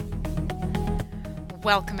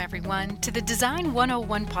Welcome, everyone, to the Design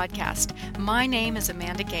 101 podcast. My name is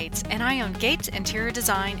Amanda Gates, and I own Gates Interior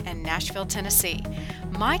Design in Nashville, Tennessee.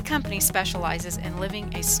 My company specializes in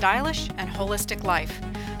living a stylish and holistic life.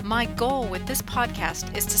 My goal with this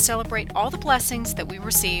podcast is to celebrate all the blessings that we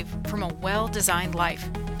receive from a well-designed life.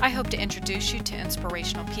 I hope to introduce you to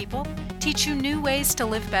inspirational people, teach you new ways to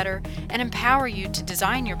live better, and empower you to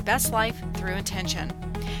design your best life through intention.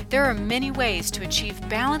 There are many ways to achieve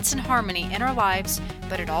balance and harmony in our lives,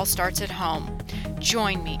 but it all starts at home.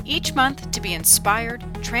 Join me each month to be inspired,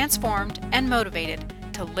 transformed, and motivated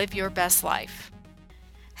to live your best life.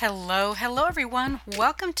 Hello everyone.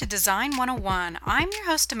 Welcome to Design 101. I'm your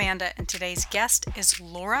host Amanda, and today's guest is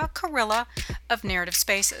Laura Carilla of Narrative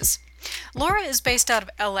Spaces. Laura is based out of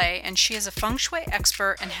LA, and she is a feng shui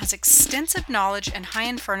expert and has extensive knowledge in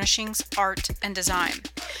high-end furnishings, art, and design.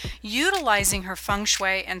 Utilizing her feng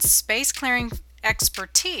shui and space clearing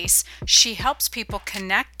expertise, she helps people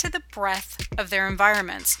connect to the breadth of their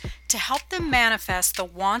environments to help them manifest the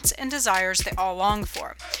wants and desires they all long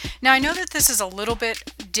for. Now, I know that this is a little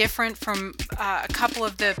bit different from a couple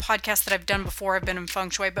of the podcasts that I've done before. I've been in feng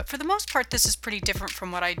shui, but for the most part, this is pretty different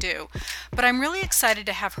from what I do. But I'm really excited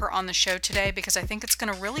to have her on the show today because I think it's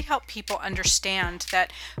going to really help people understand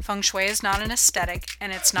that feng shui is not an aesthetic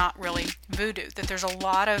and it's not really voodoo, that there's a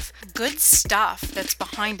lot of good stuff that's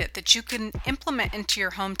behind it that you can implement into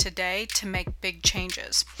your home today to make big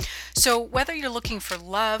changes. So whether you're looking for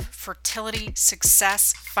love, fertility,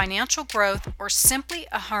 success, financial growth, or simply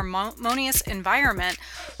a harmonious environment,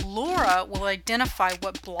 Laura will identify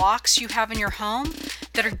what blocks you have in your home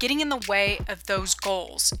that are getting in the way of those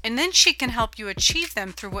goals. And then she can help you achieve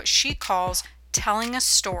them through what she calls telling a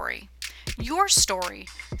story. Your story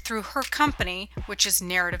through her company, which is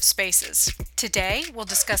Narrative Spaces. Today, we'll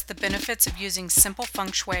discuss the benefits of using simple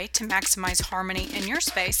feng shui to maximize harmony in your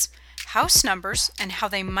space, house numbers and how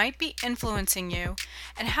they might be influencing you,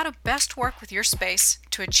 and how to best work with your space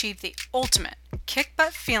to achieve the ultimate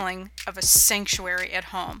kick-butt feeling of a sanctuary at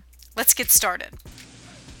home. Let's get started.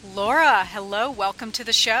 Laura, hello, welcome to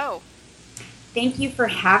the show. Thank you for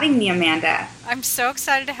having me, Amanda. I'm so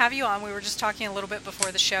excited to have you on. We were just talking a little bit before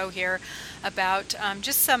the show here about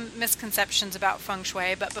just some misconceptions about feng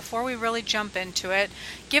shui. But before we really jump into it,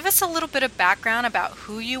 give us a little bit of background about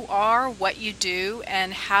who you are, what you do,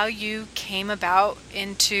 and how you came about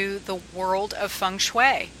into the world of feng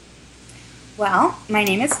shui. Well, my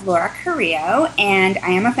name is Laura Carrillo, and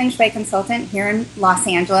I am a feng shui consultant here in Los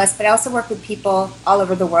Angeles, but I also work with people all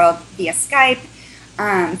over the world via Skype,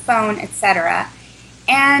 phone, etc.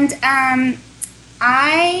 And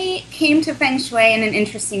I came to feng shui in an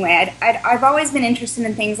interesting way. I've always been interested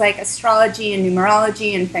in things like astrology and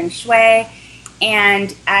numerology and feng shui,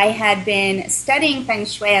 and I had been studying feng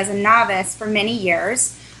shui as a novice for many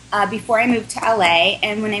years before I moved to LA.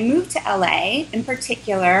 And when I moved to LA, in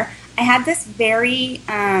particular, I had this very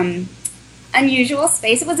unusual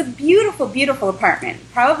space. It was a beautiful, beautiful apartment,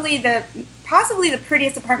 possibly the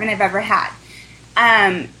prettiest apartment I've ever had.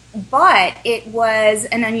 But it was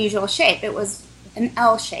an unusual shape. It was an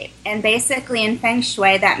L shape. And basically in feng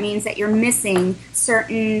shui, that means that you're missing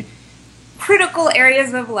certain critical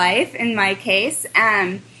areas of life, in my case,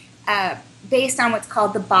 based on what's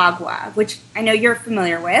called the Bagua, which I know you're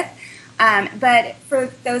familiar with. But for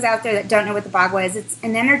those out there that don't know what the Bagua is, it's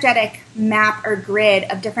an energetic map or grid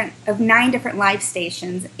of 9 different life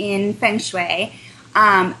stations in feng shui.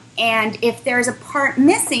 And if there's a part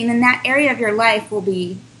missing, then that area of your life will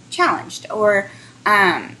be challenged.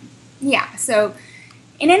 So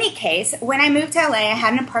in any case, when I moved to LA, I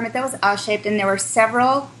had an apartment that was L-shaped, and there were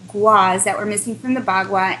several guas that were missing from the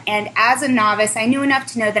Bagua. And as a novice, I knew enough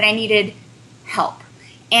to know that I needed help,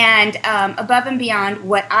 and above and beyond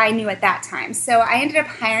what I knew at that time. So I ended up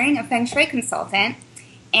hiring a feng shui consultant,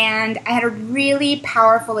 and I had a really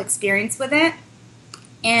powerful experience with it.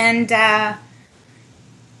 And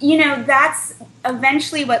that's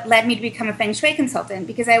eventually what led me to become a feng shui consultant,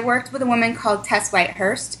 because I worked with a woman called Tess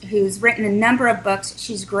Whitehurst, who's written a number of books.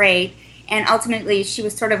 She's great. And ultimately, she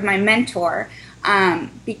was sort of my mentor,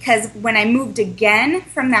 because when I moved again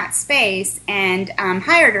from that space and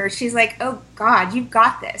hired her, she's like, oh, God, you've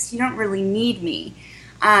got this. You don't really need me.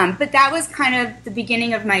 But that was kind of the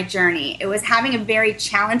beginning of my journey. It was having a very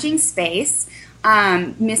challenging space,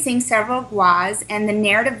 missing several guas, and the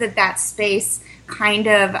narrative that space kind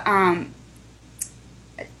of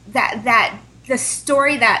the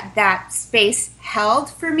story that space held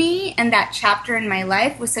for me and that chapter in my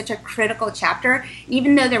life was such a critical chapter.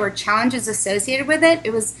 Even though there were challenges associated with it,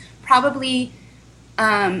 it was probably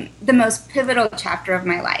the most pivotal chapter of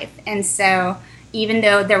my life. And so even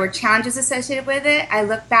though there were challenges associated with it, I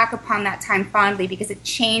look back upon that time fondly because it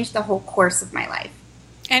changed the whole course of my life.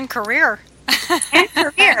 And career. And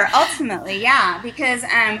career, ultimately, yeah. Because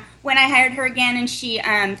when I hired her again and she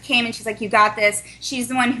came and she's like, you got this, she's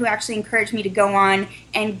the one who actually encouraged me to go on.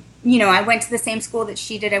 And, I went to the same school that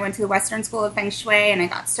she did. I went to the Western School of Feng Shui and I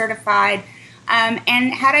got certified.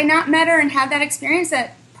 And had I not met her and had that experience,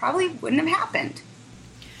 that probably wouldn't have happened.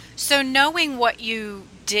 So knowing what you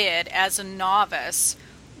did as a novice,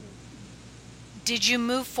 did you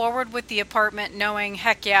move forward with the apartment knowing,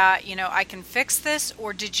 heck yeah, I can fix this?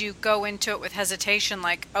 Or did you go into it with hesitation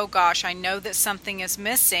like, oh gosh, I know that something is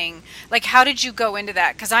missing? Like, how did you go into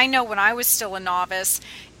that? Because I know when I was still a novice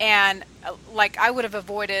and I would have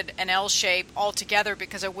avoided an L shape altogether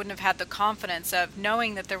because I wouldn't have had the confidence of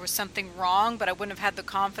knowing that there was something wrong, but I wouldn't have had the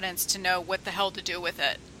confidence to know what the hell to do with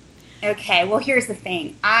it. Okay, well, here's the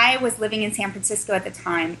thing. I was living in San Francisco at the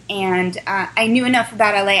time, and I knew enough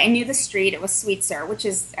about LA. I knew the street. It was Sweetser, which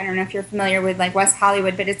is, I don't know if you're familiar with West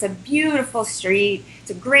Hollywood, but it's a beautiful street. It's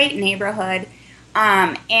a great neighborhood.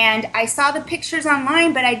 And I saw the pictures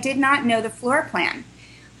online, but I did not know the floor plan.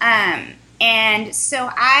 And so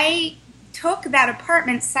I took that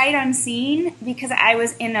apartment sight unseen because I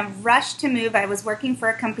was in a rush to move. I was working for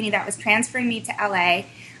a company that was transferring me to LA.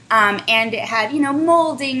 And it had,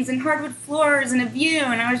 moldings and hardwood floors and a view.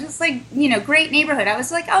 And I was just like, great neighborhood. I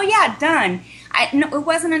was like, oh, yeah, done. It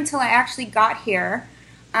wasn't until I actually got here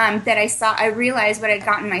that I realized what I'd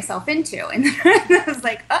gotten myself into. And I was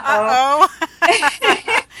like, uh-oh.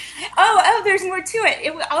 Oh, there's more to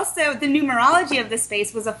it. Also, the numerology of the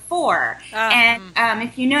space was a 4. And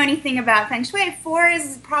if you know anything about Feng Shui, 4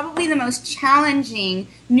 is probably the most challenging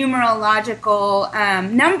numerological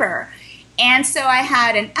number. And so I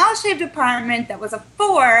had an L-shaped apartment that was a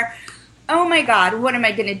 4. Oh my God, what am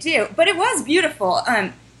I going to do? But it was beautiful.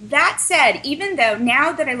 That said, even though,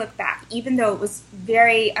 now that I look back, even though it was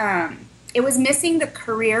very, it was missing the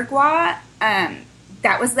career gua,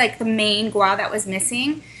 that was the main gua that was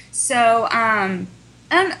missing. So,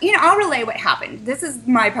 I'll relay what happened. This is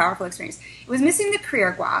my powerful experience. It was missing the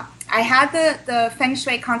career gua. I had the Feng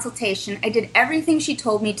Shui consultation. I did everything she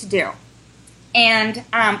told me to do. And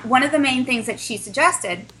one of the main things that she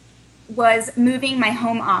suggested was moving my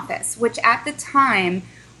home office, which at the time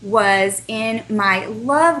was in my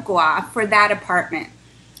love gua for that apartment.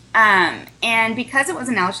 And because it was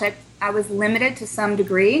an L-shape, I was limited to some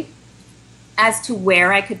degree as to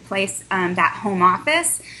where I could place that home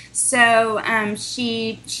office. So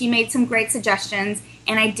she made some great suggestions,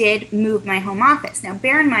 and I did move my home office. Now,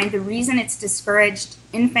 bear in mind, the reason it's discouraged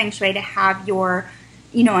in Feng Shui to have your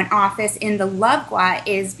an office in the love gua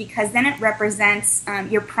is because then it represents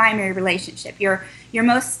your primary relationship. Your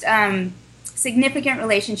most significant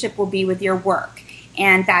relationship will be with your work,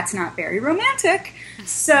 and that's not very romantic.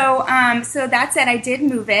 So that said, I did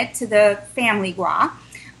move it to the family gua,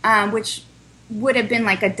 which would have been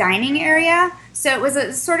like a dining area. So it was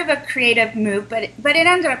a sort of a creative move, but it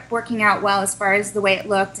ended up working out well as far as the way it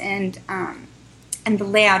looked and the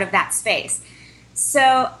layout of that space.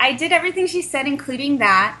 So I did everything she said, including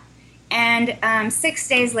that, and 6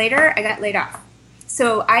 days later, I got laid off.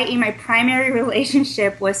 So i.e. my primary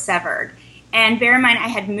relationship was severed. And bear in mind, I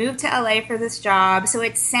had moved to LA for this job, so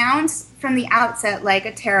it sounds from the outset like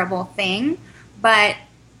a terrible thing, but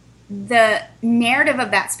the narrative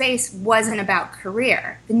of that space wasn't about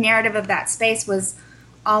career. The narrative of that space was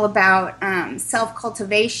all about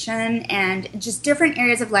self-cultivation and just different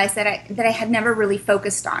areas of life that I had never really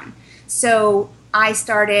focused on. So I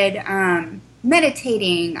started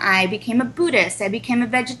meditating. I became a Buddhist. I became a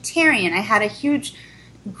vegetarian. I had a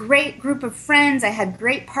great group of friends. I had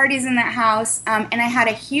great parties in that house. And I had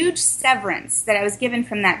a huge severance that I was given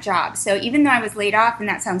from that job. So even though I was laid off, and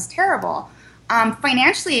that sounds terrible,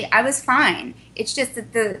 financially I was fine. It's just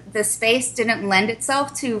that the space didn't lend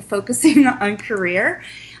itself to focusing on career.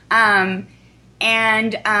 And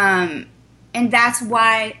that's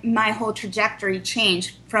why my whole trajectory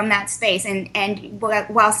changed from that space. And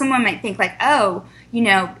while someone might think oh,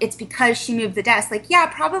 it's because she moved the desk, yeah,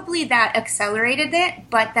 probably that accelerated it,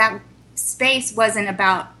 but that space wasn't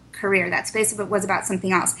about career. That space was about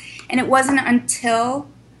something else. And it wasn't until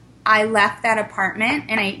I left that apartment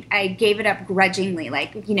and I gave it up grudgingly,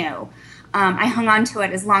 I hung on to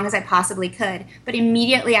it as long as I possibly could. But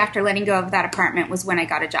immediately after letting go of that apartment was when I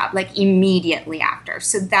got a job, immediately after.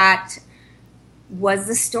 So that was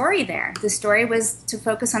the story there. The story was to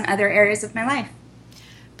focus on other areas of my life.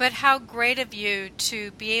 But how great of you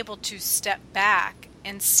to be able to step back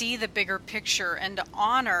and see the bigger picture and to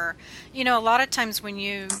honor, a lot of times when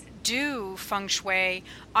you do feng shui,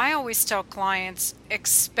 I always tell clients,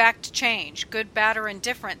 expect change, good, bad, or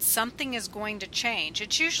indifferent. Something is going to change.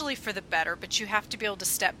 It's usually for the better, but you have to be able to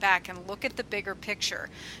step back and look at the bigger picture.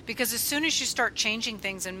 Because as soon as you start changing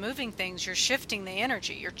things and moving things, you're shifting the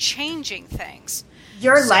energy. You're changing things.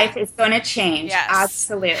 Your life is going to change. Yes.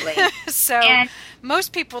 Absolutely. So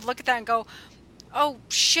most people would look at that and go, oh,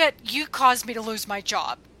 shit, you caused me to lose my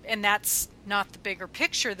job. And that's not the bigger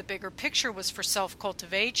picture. The bigger picture was for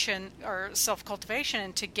self-cultivation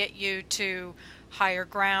and to get you to higher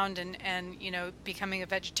ground and becoming a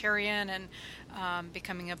vegetarian and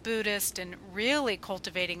becoming a Buddhist and really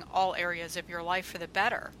cultivating all areas of your life for the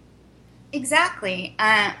better. Exactly.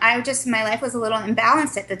 My life was a little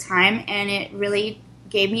imbalanced at the time, and it really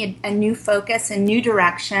gave me a new focus, a new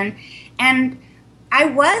direction, and I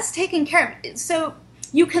was taken care of. So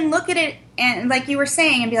you can look at it and, like you were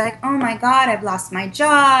saying, and be like, oh my God, I've lost my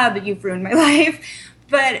job, you've ruined my life.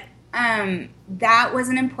 But that was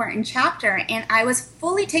an important chapter, and I was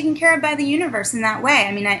fully taken care of by the universe in that way.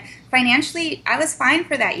 I mean, financially, I was fine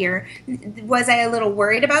for that year. Was I a little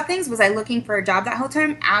worried about things? Was I looking for a job that whole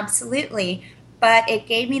time? Absolutely. But it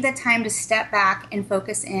gave me the time to step back and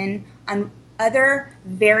focus in on other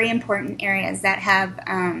very important areas that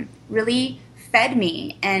have really fed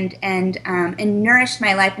me and nourished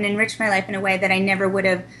my life and enriched my life in a way that I never would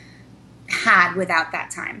have had without that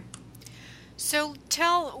time. So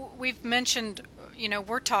we've mentioned,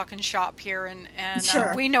 we're talking shop here and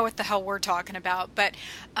Sure. We know what the hell we're talking about. But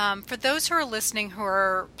for those who are listening who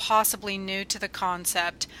are possibly new to the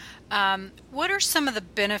concept, what are some of the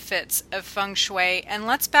benefits of feng shui? And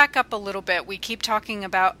let's back up a little bit. We keep talking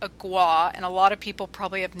about a gua, and a lot of people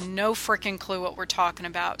probably have no freaking clue what we're talking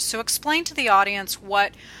about. So explain to the audience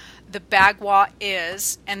what the bagua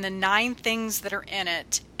is and the 9 things that are in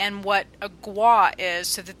it and what a gua is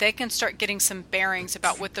so that they can start getting some bearings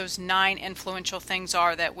about what those 9 influential things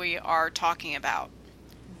are that we are talking about.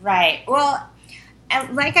 Right. Well,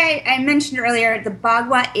 like I mentioned earlier, the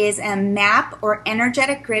bagua is a map or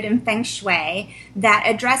energetic grid in feng shui that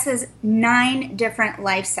addresses 9 different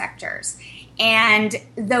life sectors. And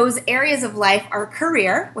those areas of life are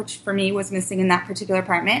career, which for me was missing in that particular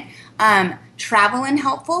apartment, travel and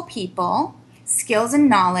helpful people, skills and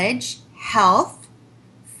knowledge, health,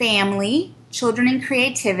 family, children and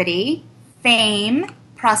creativity, fame,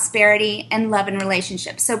 prosperity, and love and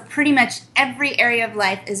relationships. So pretty much every area of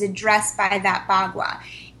life is addressed by that bagua.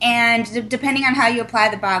 And depending on how you apply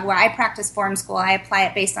the bagua, I practice form school. I apply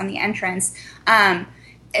it based on the entrance.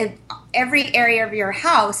 Every area of your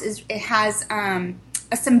house has a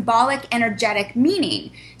symbolic, energetic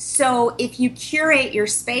meaning. So if you curate your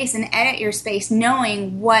space and edit your space,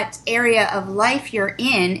 knowing what area of life you're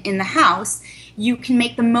in the house, you can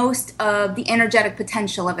make the most of the energetic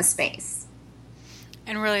potential of a space.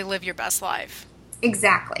 And really live your best life.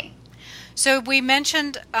 Exactly. So we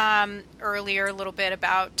mentioned earlier a little bit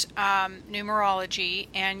about numerology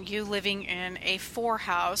and you living in a 4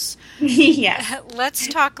 house. Yes. Let's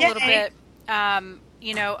talk a little bit.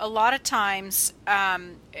 A lot of times,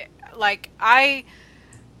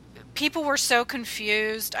 people were so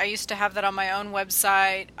confused. I used to have that on my own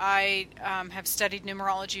website. I have studied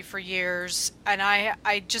numerology for years, and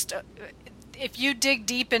I just, if you dig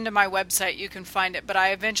deep into my website, you can find it. But I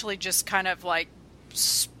eventually just kind of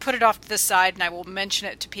put it off to the side, and I will mention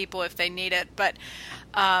it to people if they need it. But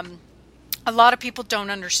a lot of people don't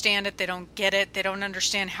understand it. They don't get it. They don't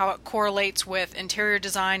understand how it correlates with interior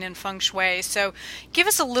design and feng shui. So give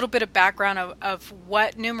us a little bit of background of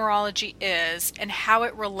what numerology is and how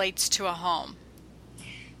it relates to a home.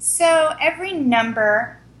 So every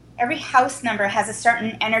house number has a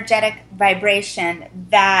certain energetic vibration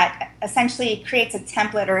that essentially creates a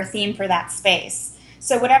template or a theme for that space.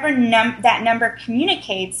 So whatever that number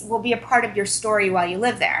communicates will be a part of your story while you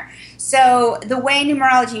live there. So the way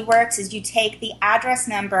numerology works is you take the address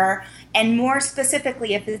number, and more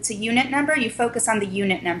specifically, if it's a unit number, you focus on the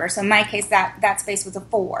unit number. So in my case, that space was a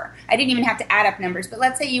 4. I didn't even have to add up numbers, but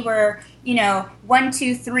let's say you were, 1,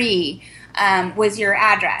 2, 3 was your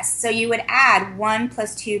address. So you would add 1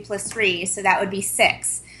 plus 2 plus 3, so that would be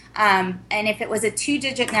 6. And if it was a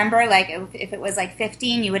 2-digit number, like if it was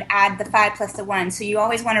 15, you would add the 5 plus the 1. So you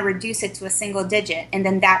always want to reduce it to a single digit, and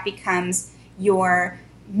then that becomes your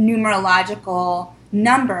numerological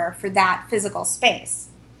number for that physical space.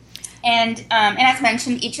 And as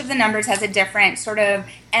mentioned, each of the numbers has a different sort of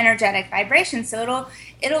energetic vibration. So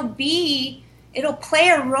it'll play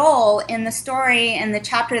a role in the story and the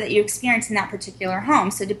chapter that you experience in that particular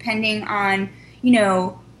home. So depending on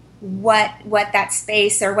what that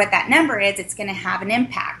space or what that number is, it's going to have an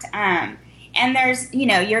impact. And there's,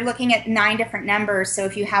 you're looking at 9 different numbers. So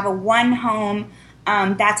if you have a 1 home,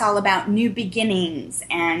 that's all about new beginnings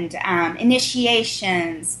and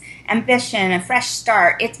initiations, ambition, a fresh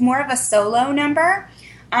start. It's more of a solo number.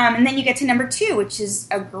 And then you get to number 2, which is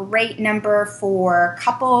a great number for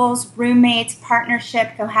couples, roommates,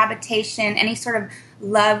 partnership, cohabitation, any sort of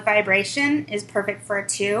love vibration is perfect for a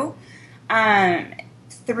 2.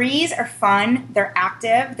 3s are fun. They're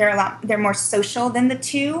active. They're more social than the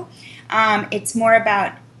 2. It's more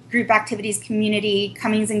about group activities, community,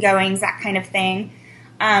 comings and goings, that kind of thing.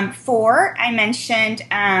 4, I mentioned,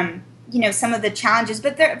 some of the challenges,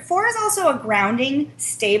 but 4 is also a grounding,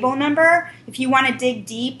 stable number. If you want to dig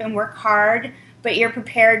deep and work hard, but you're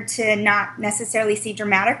prepared to not necessarily see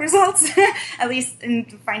dramatic results, at least in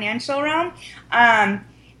the financial realm.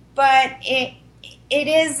 But it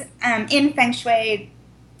is, in Feng Shui,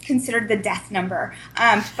 considered the death number.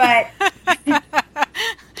 But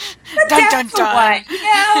dun, for dun. what? For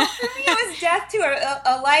me it was death to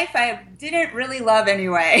a life I didn't really love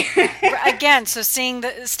anyway. Again, so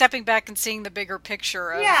stepping back and seeing the bigger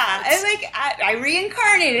picture. I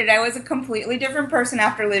reincarnated. I was a completely different person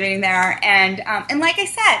after living there, and like I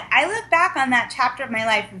said, I look back on that chapter of my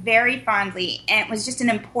life very fondly, and it was just an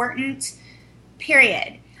important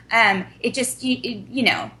period. It just,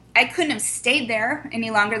 I couldn't have stayed there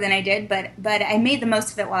any longer than I did, but I made the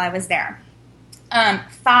most of it while I was there.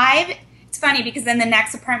 5, it's funny because then the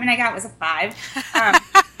next apartment I got was a 5.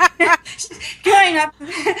 Going up,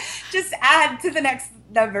 just add to the next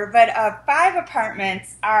number. But 5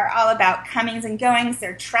 apartments are all about comings and goings.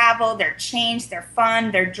 They're travel, they're change, they're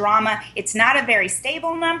fun, they're drama. It's not a very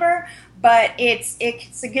stable number, but it's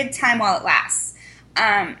a good time while it lasts.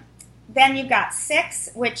 Then you've got 6,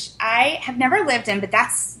 which I have never lived in, but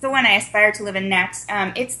that's the one I aspire to live in next.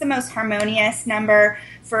 It's the most harmonious number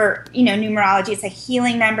for, numerology. It's a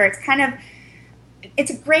healing number.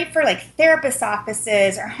 It's great for like therapist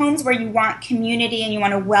offices or homes where you want community and you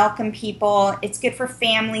want to welcome people. It's good for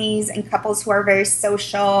families and couples who are very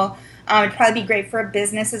social. It'd probably be great for a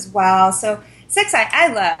business as well. So 6, I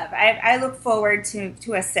love. I look forward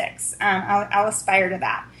to a 6. I'll aspire to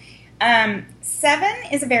that.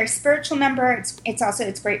 7 is a very spiritual number.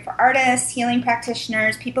 It's great for artists, healing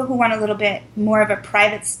practitioners, people who want a little bit more of a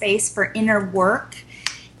private space for inner work.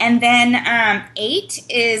 And then 8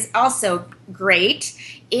 is also great.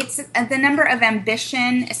 It's the number of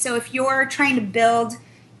ambition. So if you're trying to build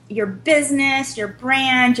your business, your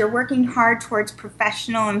brand, you're working hard towards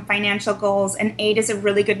professional and financial goals, and 8 is a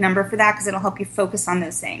really good number for that because it'll help you focus on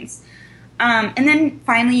those things. And then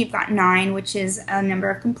finally, you've got 9, which is a number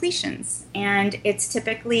of completions. And it's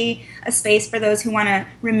typically a space for those who want to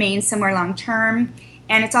remain somewhere long term.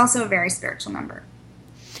 And it's also a very spiritual number.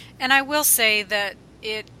 And I will say that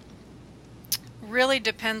it really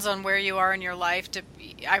depends on where you are in your life.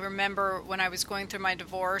 I remember when I was going through my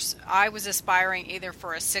divorce, I was aspiring either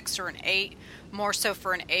for a 6 or an 8, more so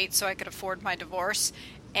for an 8 so I could afford my divorce.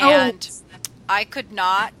 And I could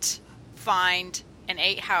not find an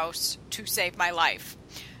 8 house to save my life.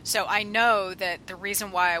 So I know that the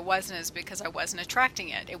reason why I wasn't is because I wasn't attracting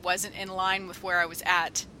it. It wasn't in line with where I was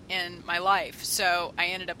at in my life. So I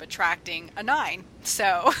ended up attracting a 9.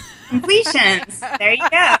 So completions. There you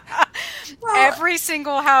go. Well, every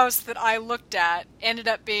single house that I looked at ended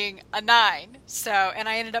up being a 9. So, and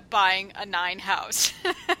I ended up buying a 9 house.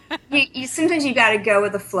 Sometimes you got to go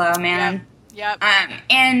with the flow, man. Yep.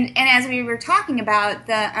 And as we were talking about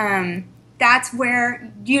that's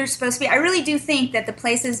where you're supposed to be. I really do think that the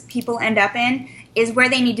places people end up in is where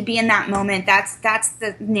they need to be in that moment. That's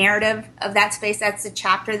the narrative of that space. That's the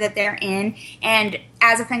chapter that they're in. And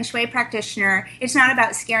as a Feng Shui practitioner, it's not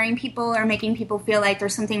about scaring people or making people feel like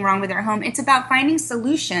there's something wrong with their home. It's about finding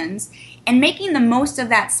solutions and making the most of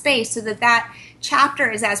that space so that chapter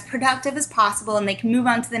is as productive as possible and they can move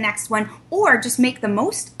on to the next one, or just make the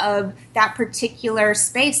most of that particular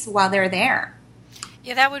space while they're there.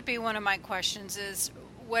 Yeah, that would be one of my questions is,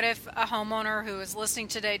 what if a homeowner who is listening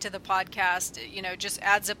today to the podcast, just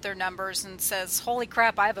adds up their numbers and says, holy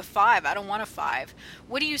crap, I have a 5. I don't want a 5.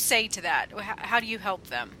 What do you say to that? How do you help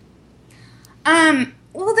them?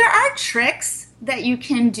 Well, there are tricks that you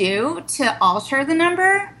can do to alter the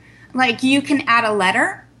number. Like you can add a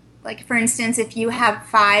letter. Like, for instance, if you have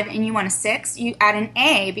 5 and you want a 6, you add an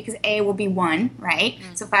A because A will be 1, right?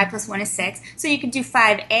 Mm-hmm. So 5 plus 1 is 6. So you could do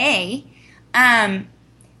 5A.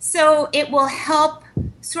 So it will help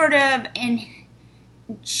sort of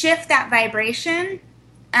shift that vibration,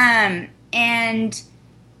 and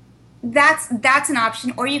that's an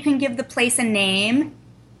option. Or you can give the place a name,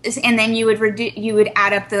 and then you would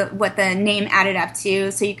add up what the name added up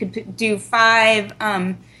to. So you could do 5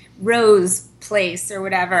 rose place or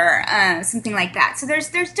whatever, something like that. So there's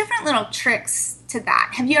different little tricks to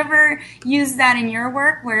that. Have you ever used that in your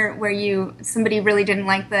work where somebody really didn't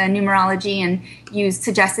like the numerology and you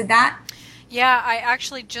suggested that? Yeah, I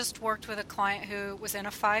actually just worked with a client who was in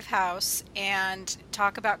a 5 house, and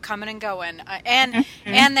talk about coming and going. And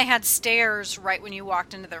they had stairs right when you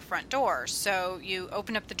walked into their front door. So you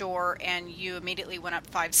opened up the door and you immediately went up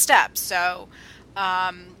 5 steps. So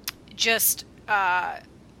just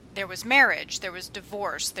there was marriage, there was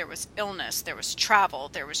divorce, there was illness, there was travel,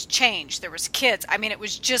 there was change, there was kids. I mean, it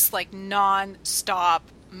was just like non-stop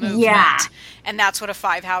movement. Yeah. And that's what a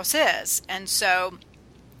 5 house is. And so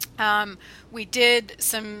we did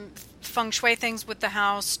some feng shui things with the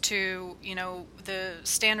house to, the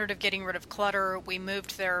standard of getting rid of clutter. We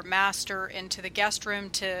moved their master into the guest room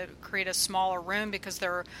to create a smaller room because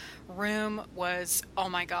their room was, oh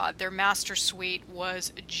my God, their master suite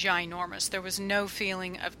was ginormous. There was no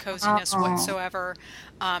feeling of coziness whatsoever.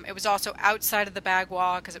 It was also outside of the bag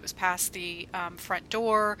wall because it was past the front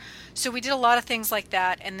door. So we did a lot of things like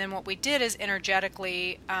that. And then what we did is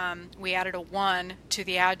energetically, we added a 1 to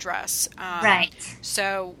the address. Right.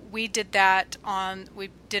 So we did that we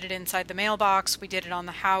did it inside the mailbox. We did it on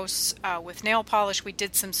the house with nail polish. We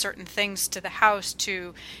did some certain things to the house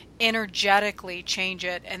to energetically change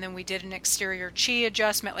it. And then we did an exterior chi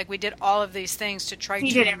adjustment. Like we did all of these things to try to...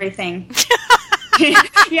 You did everything.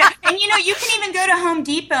 Yeah. And you can even go to Home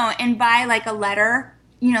Depot and buy like a letter,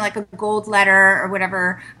 like a gold letter or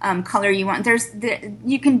whatever color you want.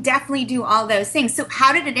 You can definitely do all those things. So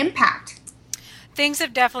how did it impact? Things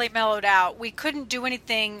have definitely mellowed out. We couldn't do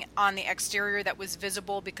anything on the exterior that was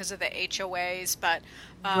visible because of the HOAs, but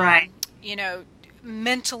right.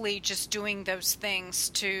 Mentally just doing those things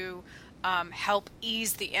to help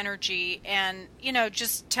ease the energy, and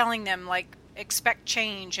just telling them like expect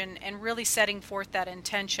change, and really setting forth that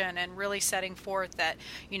intention, and really setting forth that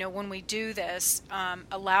when we do this,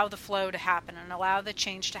 allow the flow to happen and allow the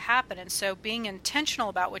change to happen. And so being intentional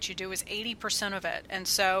about what you do is 80% of it. And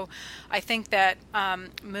so I think that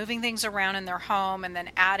moving things around in their home and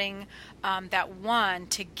then adding that 1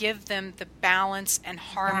 to give them the balance and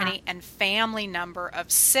harmony and family number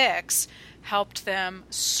of 6 helped them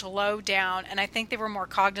slow down. And I think they were more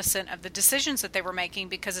cognizant of the decisions that they were making,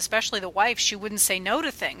 because especially the wife, she wouldn't say no to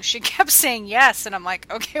things. She kept saying yes. And I'm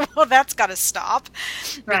like, okay, well, that's got to stop,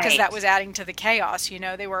 because that was adding to the chaos.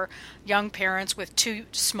 They were young parents with 2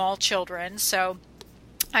 small children. So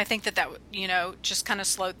I think that just kind of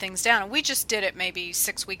slowed things down. And we just did it maybe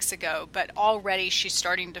 6 weeks ago, but already she's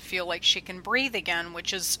starting to feel like she can breathe again,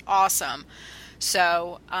 which is awesome.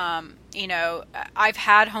 So, I've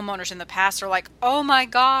had homeowners in the past who are like, oh my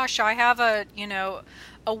gosh, I have a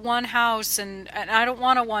 1 house and I don't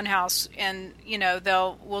want a 1 house. And,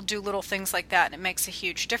 we'll do little things like that. And it makes a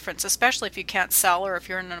huge difference, especially if you can't sell, or if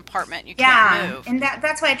you're in an apartment and you can't move. And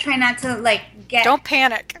that's why I try not to don't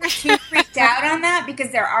panic. too freaked out on that,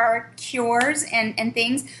 because there are cures and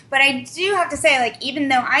things. But I do have to say, even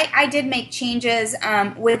though I did make changes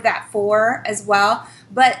with that 4 as well,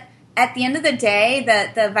 but at the end of the day,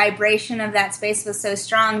 the vibration of that space was so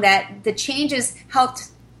strong that the changes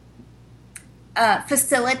helped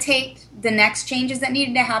facilitate the next changes that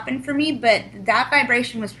needed to happen for me. But that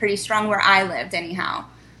vibration was pretty strong where I lived anyhow.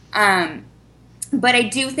 But I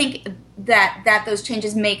do think that those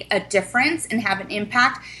changes make a difference and have an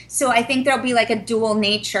impact. So I think there'll be like a dual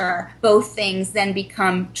nature. Both things then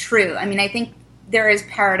become true. I mean, I think there is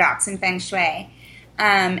paradox in Feng Shui.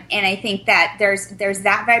 And I think that there's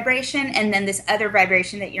that vibration, and then this other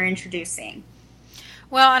vibration that you're introducing.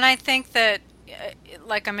 Well, and I think that,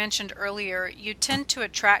 like I mentioned earlier, you tend to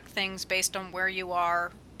attract things based on where you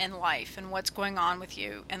are in life and what's going on with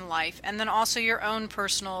you in life, and then also your own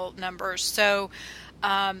personal numbers. So,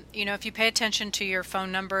 if you pay attention to your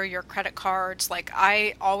phone number, your credit cards,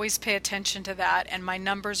 I always pay attention to that, and my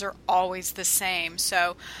numbers are always the same.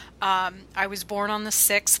 So I was born on the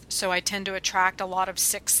 6th, so I tend to attract a lot of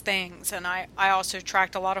 6 things, and I also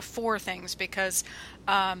attract a lot of 4 things, because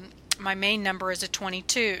my main number is a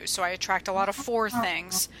 22, so I attract a lot of 4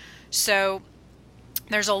 things. So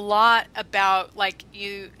there's a lot about,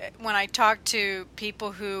 when I talk to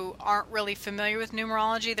people who aren't really familiar with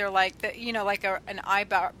numerology, they're like, an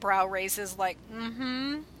eyebrow raises,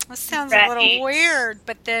 this sounds a little weird.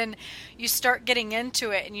 But then you start getting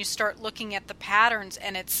into it and you start looking at the patterns,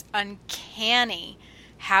 and it's uncanny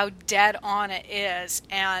how dead on it is.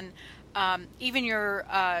 And even your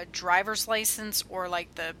driver's license, or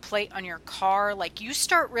the plate on your car, you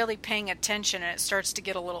start really paying attention, and it starts to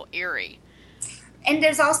get a little eerie. And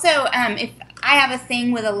there's also, if I have a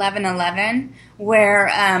thing with 1111,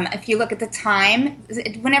 where if you look at the time,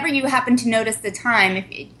 whenever you happen to notice the time,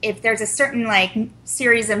 if there's a certain like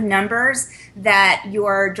series of numbers that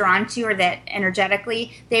you're drawn to, or that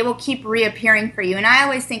energetically, they will keep reappearing for you. And I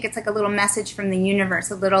always think it's like a little message from the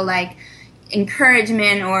universe, a little like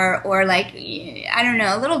encouragement, or like, I don't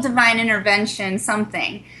know, a little divine intervention,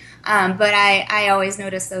 something. But I always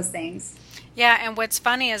notice those things. Yeah, and what's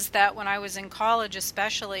funny is that when I was in college,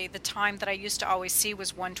 especially, the time that I used to always see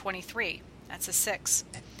was 123. That's a 6.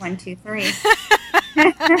 1, 2, 3.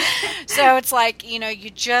 So it's like, you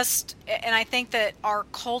just, and I think that our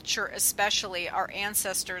culture, especially our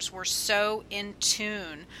ancestors, were so in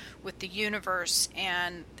tune with the universe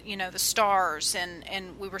and, the stars,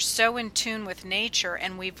 and we were so in tune with nature,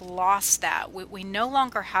 and we've lost that. We no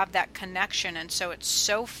longer have that connection, and so it's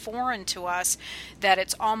so foreign to us that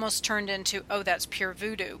it's almost turned into, oh, that's pure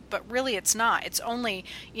voodoo. But really it's not. It's only,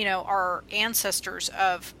 our ancestors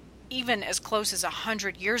of even as close as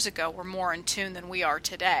 100 years ago were more in tune than we are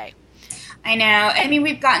today. I know. I mean,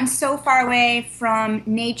 we've gotten so far away from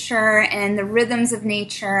nature and the rhythms of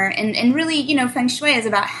nature. And really, Feng Shui is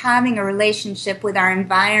about having a relationship with our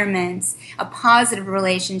environments, a positive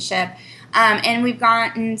relationship. And we've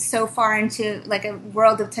gotten so far into like a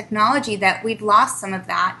world of technology that we've lost some of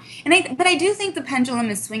that. But I do think the pendulum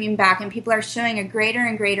is swinging back, and people are showing a greater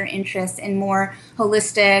and greater interest in more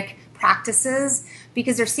holistic practices,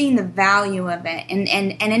 because they're seeing the value of it,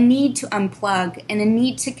 and a need to unplug, and a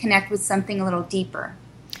need to connect with something a little deeper.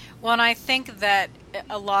 Well, and I think that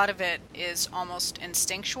a lot of it is almost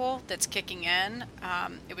instinctual that's kicking in.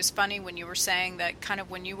 It was funny when you were saying that, kind of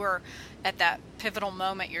when you were at that pivotal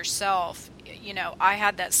moment yourself, I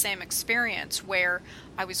had that same experience where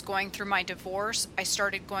I was going through my divorce. I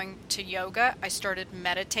started going to yoga. I started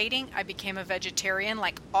meditating. I became a vegetarian.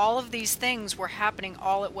 Like, all of these things were happening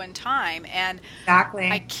all at one time. And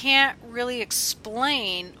exactly. I can't really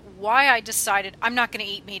explain why I decided I'm not going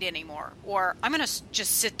to eat meat anymore, or I'm going to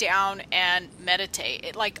just sit down and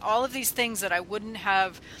meditate. Like, all of these things that I wouldn't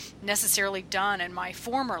have necessarily done in my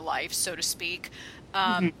former life, so to speak,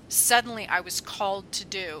 suddenly I was called to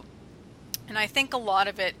do. And I think a lot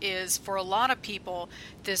of it is, for a lot of people,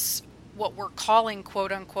 this, what we're calling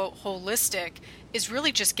quote unquote holistic, is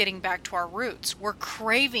really just getting back to our roots. We're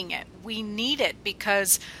craving it. We need it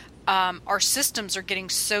because our systems are getting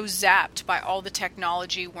so zapped by all the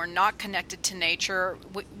technology. We're not connected to nature.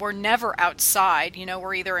 We're never outside.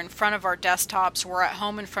 We're either in front of our desktops, we're at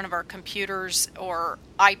home in front of our computers or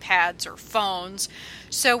iPads or phones.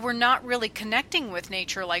 So we're not really connecting with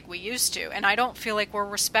nature like we used to. And I don't feel like we're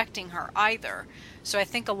respecting her either. So I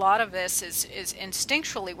think a lot of this is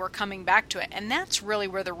instinctually we're coming back to it. And that's really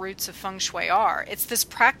where the roots of Feng Shui are. It's this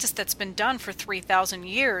practice that's been done for 3,000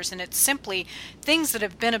 years, and it's simply things that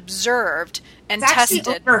have been observed and it's tested.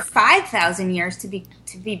 Actually over 5,000 years, to be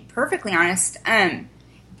perfectly honest.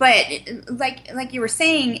 But like you were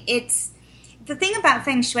saying, it's the thing about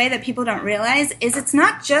Feng Shui that people don't realize is it's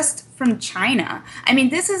not just from China. I mean,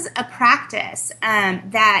 this is a practice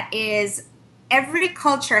that is, every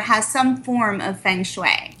culture has some form of Feng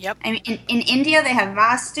Shui. Yep. I mean, in India they have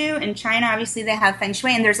Vastu. In China, obviously, they have Feng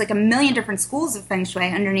Shui, and there's like a million different schools of Feng Shui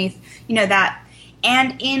underneath, that.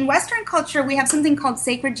 And in Western culture, we have something called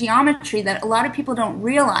sacred geometry that a lot of people don't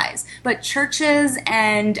realize. But churches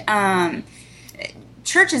and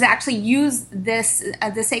churches actually use this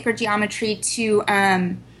the sacred geometry to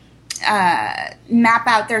map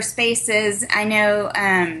out their spaces. I know.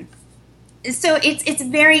 So it's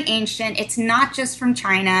very ancient. It's not just from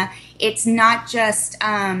China. It's not just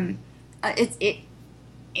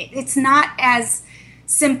it's not as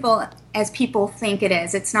simple as people think it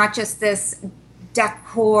is. It's not just this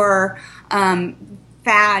decor fad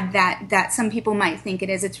that some people might think it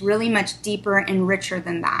is. It's really much deeper and richer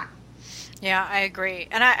than that. Yeah, I agree.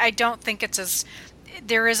 And I don't think it's as...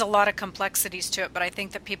 There is a lot of complexities to it, but I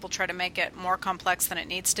think that people try to make it more complex than it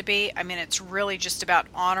needs to be. I mean, it's really just about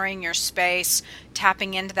honoring your space,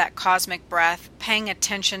 tapping into that cosmic breath, paying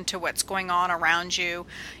attention to what's going on around you.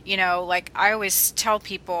 Like I always tell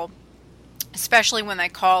people, especially when they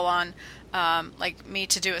call on like me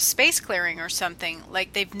to do a space clearing or something,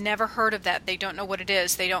 like they've never heard of that. They don't know what it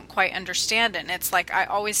is. They don't quite understand it. And it's like I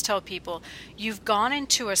always tell people, you've gone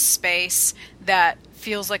into a space that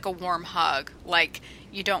feels like a warm hug. Like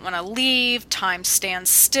you don't want to leave, time stands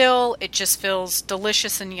still, it just feels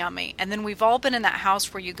delicious and yummy. And then we've all been in that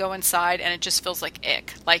house where you go inside and it just feels like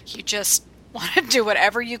ick. Like you just want to do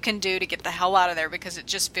whatever you can do to get the hell out of there because it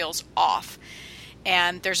just feels off.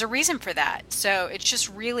 And there's a reason for that. So it's just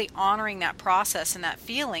really honoring that process and that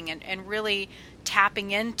feeling and really tapping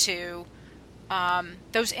into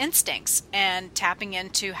those instincts and tapping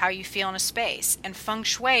into how you feel in a space. And feng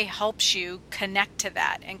shui helps you connect to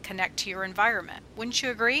that and connect to your environment. Wouldn't you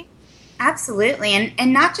agree? Absolutely.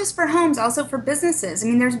 And not just for homes, also for businesses. I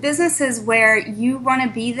mean, there's businesses where you want to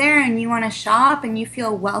be there and you want to shop and you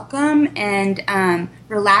feel welcome and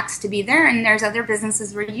relaxed to be there. And there's other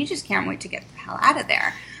businesses where you just can't wait to get the hell out of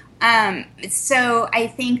there. So I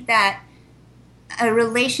think that a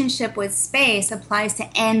relationship with space applies to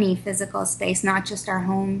any physical space, not just our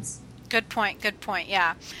homes. Good point. Good point.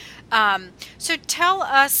 Yeah. So tell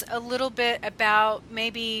us a little bit about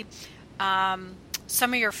maybe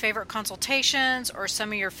some of your favorite consultations or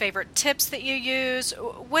some of your favorite tips that you use.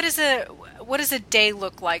 What does a day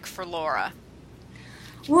look like for Laura?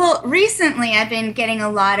 Well, recently I've been getting a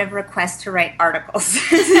lot of requests to write articles.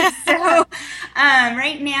 So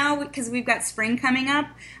right now, because we've got spring coming up,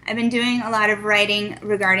 I've been doing a lot of writing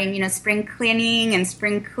regarding, spring cleaning and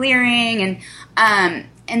spring clearing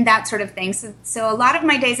and that sort of thing. So a lot of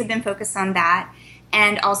my days have been focused on that,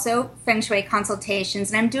 and also feng shui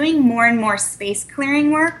consultations. And I'm doing more and more space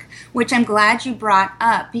clearing work, which I'm glad you brought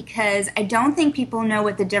up, because I don't think people know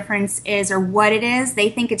what the difference is or what it is. They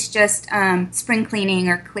think it's just spring cleaning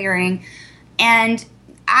or clearing. And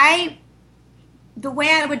the way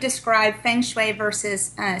I would describe feng shui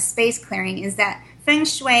versus space clearing is that feng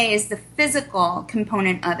shui is the physical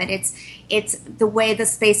component of it. It's the way the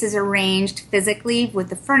space is arranged physically with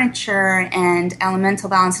the furniture and elemental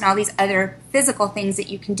balance and all these other physical things that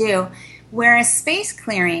you can do. Whereas space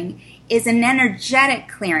clearing is an energetic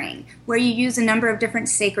clearing where you use a number of different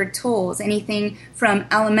sacred tools, anything from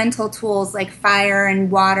elemental tools like fire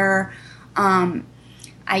and water.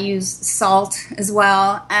 I use salt as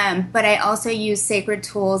well, but I also use sacred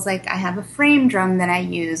tools like I have a frame drum that I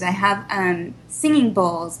use. I have singing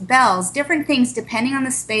bowls, bells, different things depending on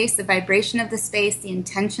the space, the vibration of the space, the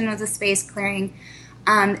intention of the space clearing.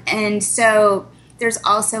 And so there's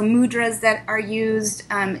also mudras that are used.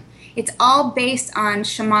 It's all based on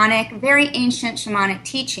very ancient shamanic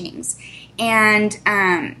teachings. And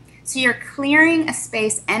so you're clearing a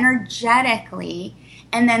space energetically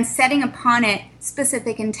and then setting upon it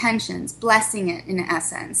specific intentions, blessing it in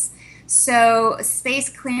essence. So space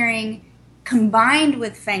clearing combined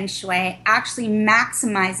with feng shui actually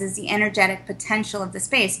maximizes the energetic potential of the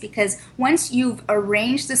space, because once you've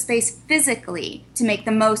arranged the space physically to make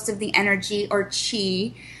the most of the energy or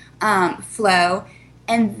qi flow,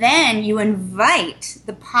 and then you invite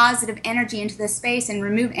the positive energy into the space and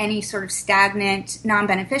remove any sort of stagnant,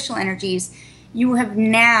 non-beneficial energies, you have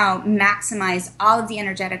now maximized all of the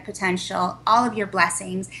energetic potential, all of your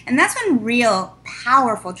blessings, and that's when real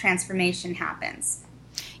powerful transformation happens.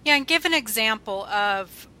 Yeah, and give an example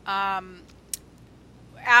of after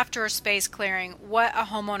a space clearing, what a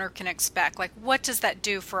homeowner can expect. Like, what does that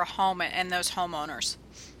do for a home and those homeowners?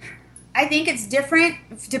 I think it's different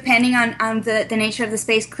depending on the nature of the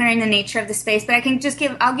space clearing, the nature of the space, but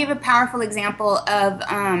I'll give a powerful example of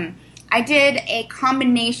I did a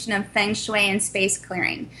combination of feng shui and space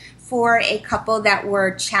clearing for a couple that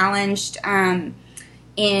were challenged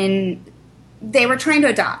they were trying to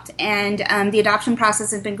adopt, and the adoption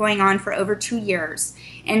process had been going on for over 2 years.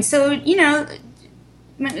 And so,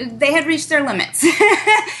 they had reached their limits.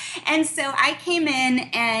 And so I came in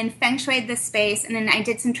and feng shuied this space, and then I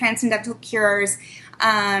did some transcendental cures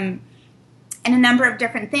and a number of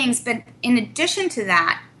different things. But in addition to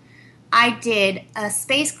that, I did a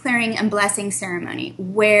space clearing and blessing ceremony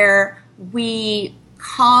where we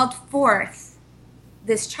called forth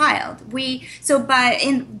this child.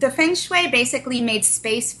 The feng shui basically made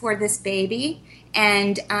space for this baby,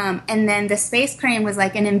 and then the space clearing was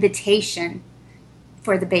like an invitation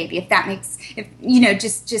for the baby,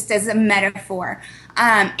 just as a metaphor.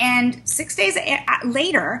 And 6 days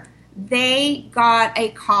later, they got a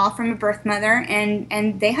call from a birth mother,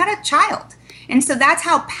 and they had a child. And so that's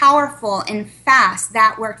how powerful and fast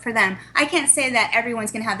that worked for them. I can't say that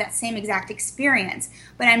everyone's going to have that same exact experience,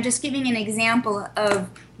 but I'm just giving an example of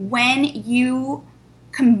when you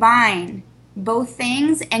combine both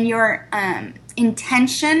things and your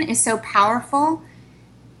intention is so powerful,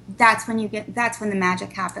 that's when the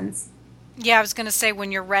magic happens. Yeah, I was going to say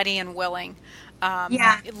when you're ready and willing.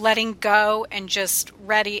 Letting go and just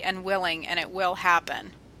ready and willing, and it will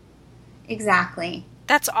happen. Exactly.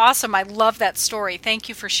 That's awesome. I love that story. Thank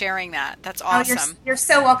you for sharing that. That's awesome. You're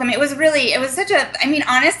so welcome. Honestly,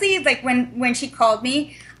 like when she called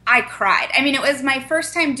me, I cried. I mean, it was my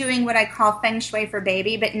first time doing what I call feng shui for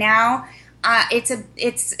baby, but now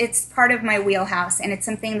it's part of my wheelhouse, and it's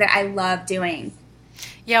something that I love doing.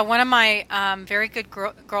 Yeah, one of my very good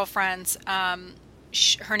girlfriends,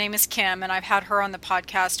 her name is Kim, and I've had her on the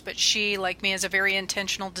podcast, but she, like me, is a very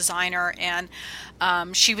intentional designer, and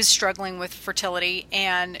she was struggling with fertility,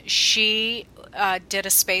 and she did a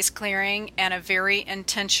space clearing and a very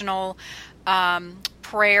intentional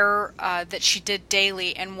prayer that she did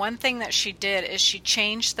daily. And one thing that she did is she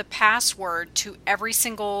changed the password to every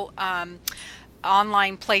single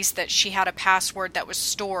online place that she had a password that was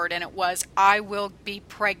stored, and it was "I will be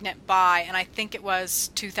pregnant by," and I think it was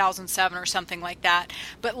 2007 or something like that.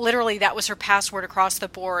 But literally, that was her password across the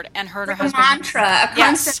board. And her and her husband, a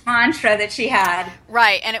constant mantra that she had.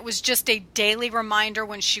 Right, and it was just a daily reminder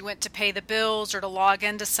when she went to pay the bills or to log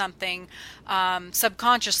into something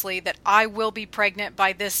subconsciously that I will be pregnant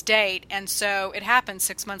by this date. And so it happened.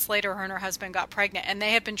 6 months later, her and her husband got pregnant, and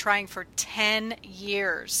they had been trying for 10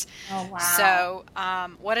 years. Oh, wow. So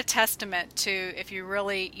what a testament to, if you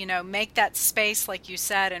really, make that space, like you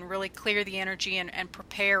said, and really clear the energy and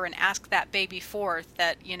prepare and ask that baby forth,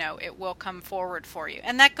 that, it will come forward for you.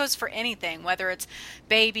 And that goes for anything, whether it's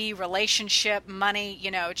baby, relationship, money,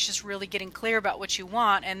 it's just really getting clear about what you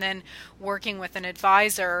want, and then working with an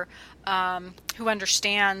advisor who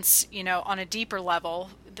understands, on a deeper level,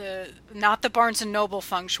 not the Barnes and Noble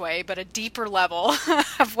feng shui, but a deeper level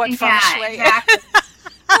of what feng shui exactly.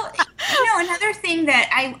 Well, another thing that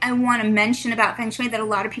I want to mention about feng shui that a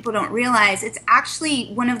lot of people don't realize, it's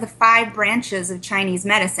actually one of the 5 branches of Chinese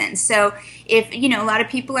medicine. So if, a lot of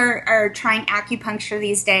people are trying acupuncture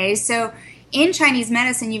these days. So in Chinese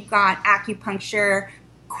medicine, you've got acupuncture,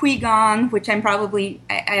 Qigong, which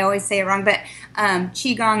I always say it wrong, but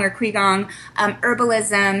Qigong or Qigong,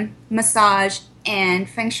 herbalism, massage, and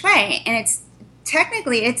feng shui. And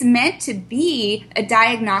technically it's meant to be a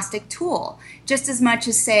diagnostic tool, just as much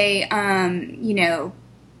as, say,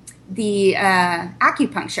 the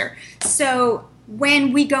acupuncture. So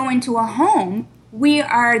when we go into a home, we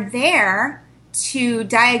are there to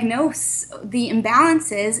diagnose the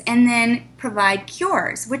imbalances and then provide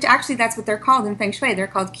cures, which actually that's what they're called in feng shui. They're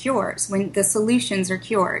called cures, when the solutions are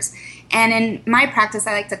cures. And in my practice,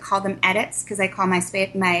 I like to call them edits, because I call my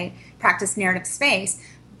practice narrative space.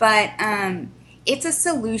 But it's a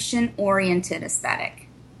solution-oriented aesthetic.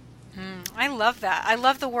 I love that. I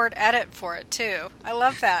love the word edit for it too. I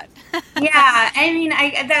love that. Yeah, I mean,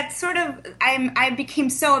 I became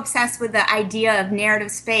so obsessed with the idea of narrative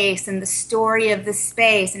space and the story of the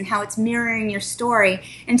space and how it's mirroring your story.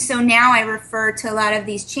 And so now I refer to a lot of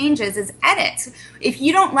these changes as edits. If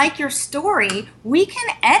you don't like your story, we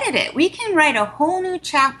can edit it. We can write a whole new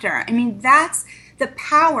chapter. I mean, that's the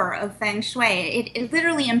power of feng shui. It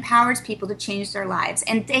literally empowers people to change their lives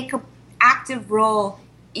and take an active role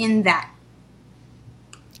in that.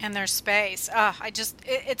 And their space.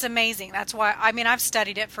 It's amazing. That's why, I've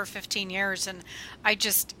studied it for 15 years, and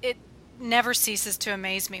it never ceases to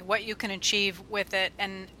amaze me what you can achieve with it.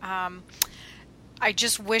 And I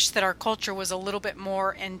just wish that our culture was a little bit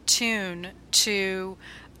more in tune to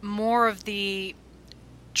more of the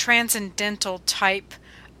transcendental type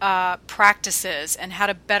practices, and had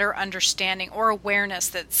a better understanding or awareness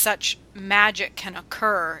that such magic can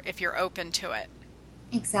occur if you're open to it.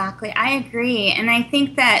 Exactly. I agree. And I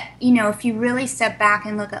think that, if you really step back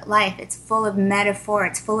and look at life, it's full of metaphor,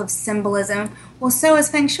 it's full of symbolism. Well, so is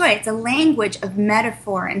feng shui. It's a language of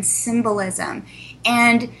metaphor and symbolism.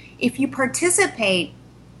 And if you participate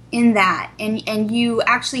in that, and you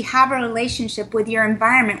actually have a relationship with your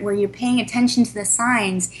environment where you're paying attention to the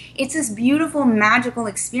signs, it's this beautiful, magical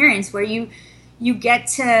experience where you get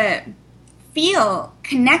to feel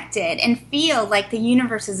connected and feel like the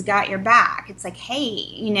universe has got your back. It's like,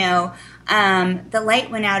 hey, the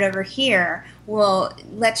light went out over here. Well,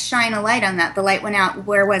 let's shine a light on that. The light went out,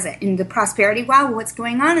 where was it? In the prosperity well? Well, what's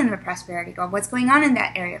going on in the prosperity well? What's going on in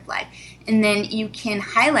that area of life? And then you can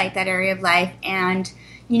highlight that area of life and,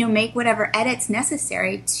 make whatever edits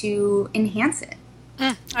necessary to enhance it.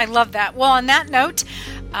 I love that. Well, on that note,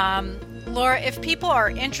 Laura, if people are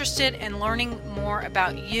interested in learning more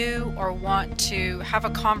about you or want to have a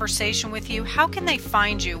conversation with you, how can they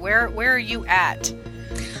find you? Where are you at?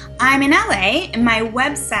 I'm in LA, and my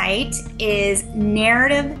website is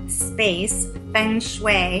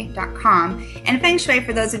narrativespacefengshui.com. And feng shui,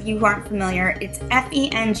 for those of you who aren't familiar, it's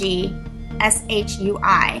FENGSHUI.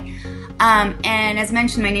 And as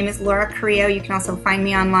mentioned, my name is Laura Carrillo. You can also find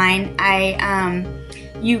me online.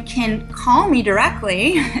 You can call me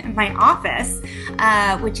directly at my office,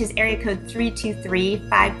 which is area code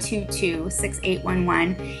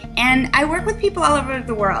 323-522-6811. And I work with people all over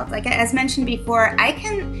the world. Like, as mentioned before,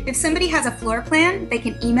 if somebody has a floor plan, they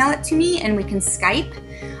can email it to me and we can Skype.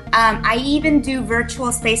 I even do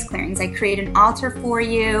virtual space clearings. I create an altar for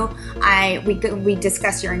you. We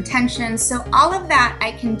discuss your intentions. So all of that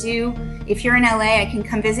I can do. If you're in LA, I can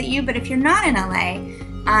come visit you. But if you're not in LA,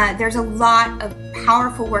 there's a lot of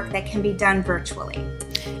powerful work that can be done virtually.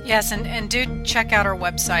 Yes, and do check out our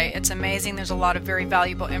website. It's amazing. There's a lot of very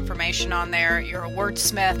valuable information on there. You're a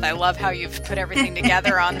wordsmith. I love how you've put everything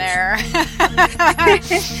together on there.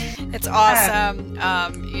 It's awesome.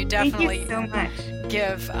 You definitely Thank you so much.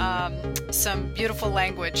 Give some beautiful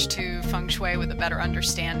language to feng shui with a better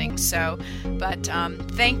understanding. But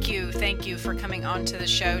thank you for coming on to the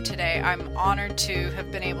show today. I'm honored to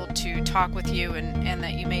have been able to talk with you and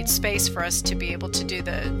that you made space for us to be able to do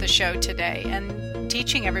the show today and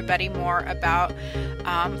teaching everybody more about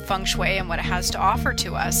feng shui and what it has to offer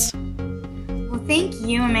to us. Well, thank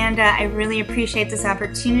you, Amanda. I really appreciate this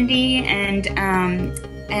opportunity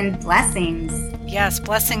and blessings. Yes,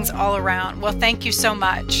 blessings all around. Well, thank you so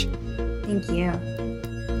much. Thank you.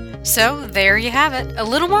 So there you have it, a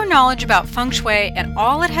little more knowledge about feng shui and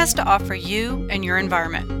all it has to offer you and your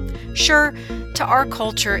environment. Sure, to our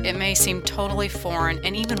culture it may seem totally foreign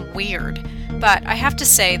and even weird, but I have to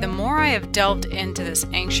say the more I have delved into this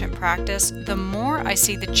ancient practice, the more I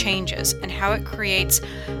see the changes and how it creates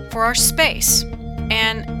for our space.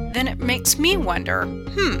 And then it makes me wonder,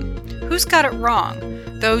 who's got it wrong?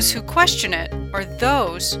 Those who question it or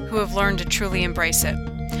those who have learned to truly embrace it?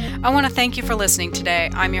 I want to thank you for listening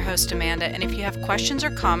today. I'm your host, Amanda, and if you have questions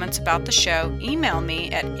or comments about the show, email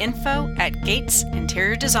me at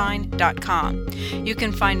info@gatesinteriordesign.com. You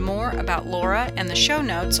can find more about Laura and the show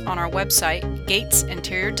notes on our website,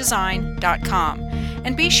 gatesinteriordesign.com.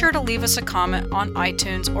 And be sure to leave us a comment on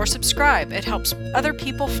iTunes or subscribe. It helps other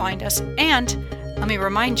people find us, and let me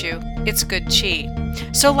remind you, it's good chi.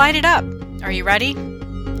 So light it up. Are you ready?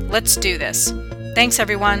 Let's do this. Thanks,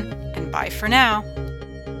 everyone, and bye for now.